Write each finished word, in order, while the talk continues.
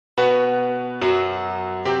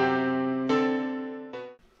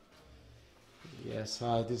Yes,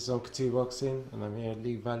 hi, this is Uncle T Boxing, and I'm here at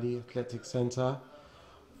Lee Valley Athletic Centre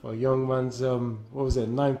for a young man's, what was it,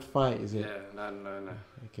 9th fight, is it? Yeah, no.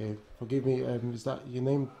 Okay, forgive me, is that your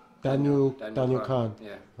name? Daniel Khan?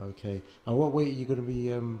 Yeah. Okay, and what weight are you going to be,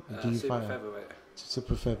 Super featherweight.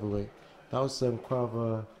 Super featherweight. That was quite of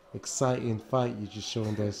a exciting fight you just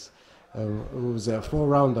showed us. It was a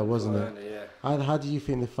 4-rounder, wasn't it? Yeah. How do you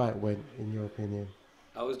think the fight went, in your opinion?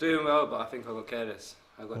 I was doing well, but I think I got careless.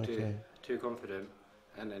 I got Okay. too confident,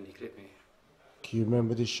 and then he clipped me. Can you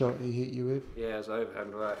remember the shot he hit you with? Yeah, it was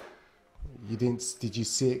overhand right. You didn't? Did you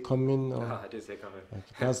see it coming? Or? No, I did see it coming.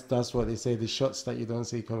 Okay. That's what they say. The shots that you don't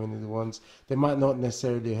see coming are the ones they might not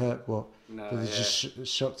necessarily hurt, but it's just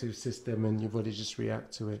shock to the system, and your body just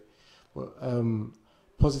react to it. But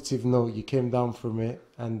positive note, you came down from it,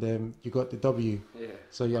 and you got the W. Yeah.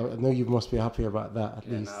 So yeah, I know you must be happy about that at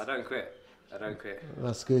least. No, I don't quit.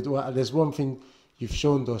 That's good. Well, there's one thing you've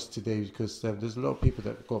shown us today, because there's a lot of people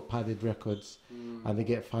that got padded records and they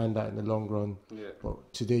get found out in the long run. Yeah.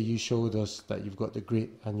 But today you showed us that you've got the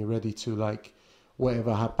grit and you're ready to, like,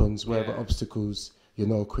 whatever happens, whatever obstacles, you're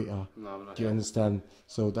no quitter. No, I'm not. Do you understand?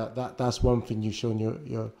 So that's one thing you've shown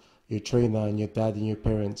your trainer and your dad and your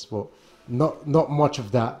parents. But not much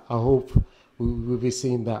of that. I hope we'll be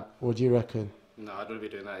seeing that. What do you reckon? No, I don't be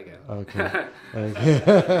doing that again. Okay.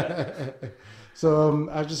 Okay. So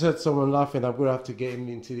I just heard someone laughing. I'm gonna have to get him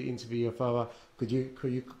into the interview. Your father, could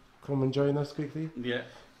you come and join us quickly? Yeah.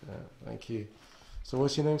 Thank you. So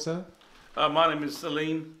what's your name, sir? My name is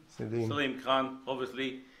Salim Khan,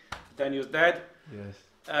 obviously Daniel's dad. Yes.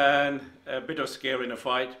 And a bit of scare in a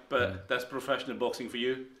fight, but that's professional boxing for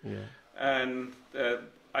you. Yeah. And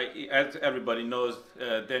as everybody knows,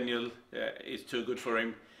 Daniel is too good for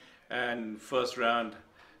him. And first round,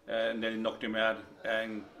 nearly knocked him out,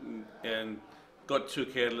 and got too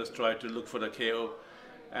careless, tried to look for the KO,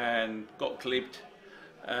 and got clipped.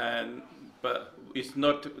 But it's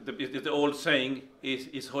not the old saying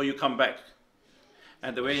is how you come back.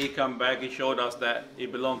 And the way he come back, he showed us that he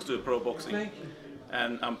belongs to pro boxing.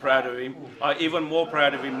 And I'm proud of him. I'm even more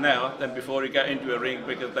proud of him now than before he got into a ring,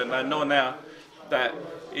 because then I know now that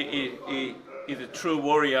he is a true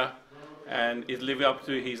warrior and is living up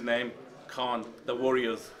to his name, Khan, the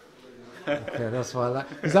Warriors. Okay, that's what I like.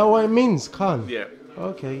 Is that what it means, Khan? Yeah.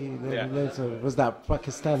 Okay. Was that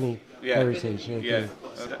Pakistani heritage? Okay.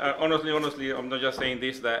 Yeah. Honestly, I'm not just saying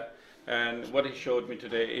this, that, and what he showed me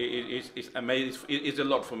today is amazing. It's a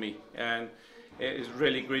lot for me, and it's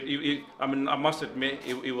really great. I mean, I must admit,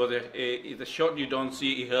 it was a shot you don't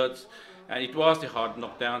see. It hurts, and it was a hard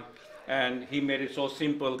knockdown, and he made it so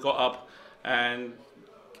simple. Got up, and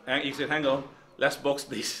he said, "Hang on, let's box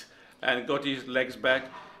this," and got his legs back,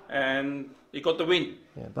 and he got the win.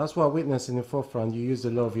 Yeah, that's what I witnessed in the 4th round. You used a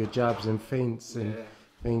lot of your jabs and feints and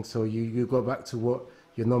things, so you got back to what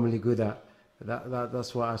you're normally good at.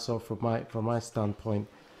 That's what I saw from my standpoint.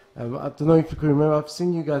 I don't know if you can remember. I've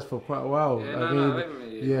seen you guys for quite a while. And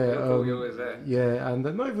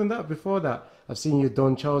not even that. Before that, I've seen you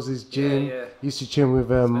Don Charles's gym. Yeah. Used to gym with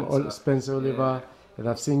Spencer Oliver, and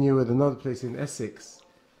I've seen you at another place in Essex.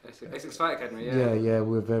 Essex Fight Academy. Yeah,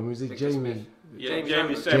 with was it Jamie? Jamie.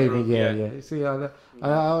 You see, I've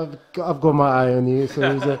got my eye on you, so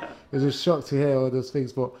it was a shock to hear all those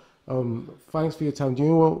things. But thanks for your time. Do you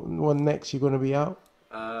know what next you're going to be out?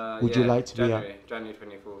 Would you like to be out? January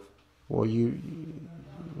 24th. Well, you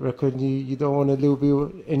reckon you don't want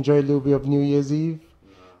enjoy a little bit of New Year's Eve?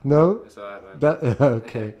 No? It's alright, man.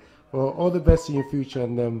 Okay. Well, all the best in your future,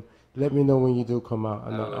 and let me know when you do come out,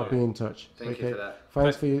 and I'll be in touch. Thank you for that.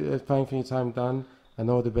 Thanks for your time, Dan, and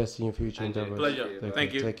all the best in your future endeavors. Pleasure.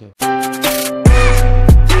 Thank you. Take care.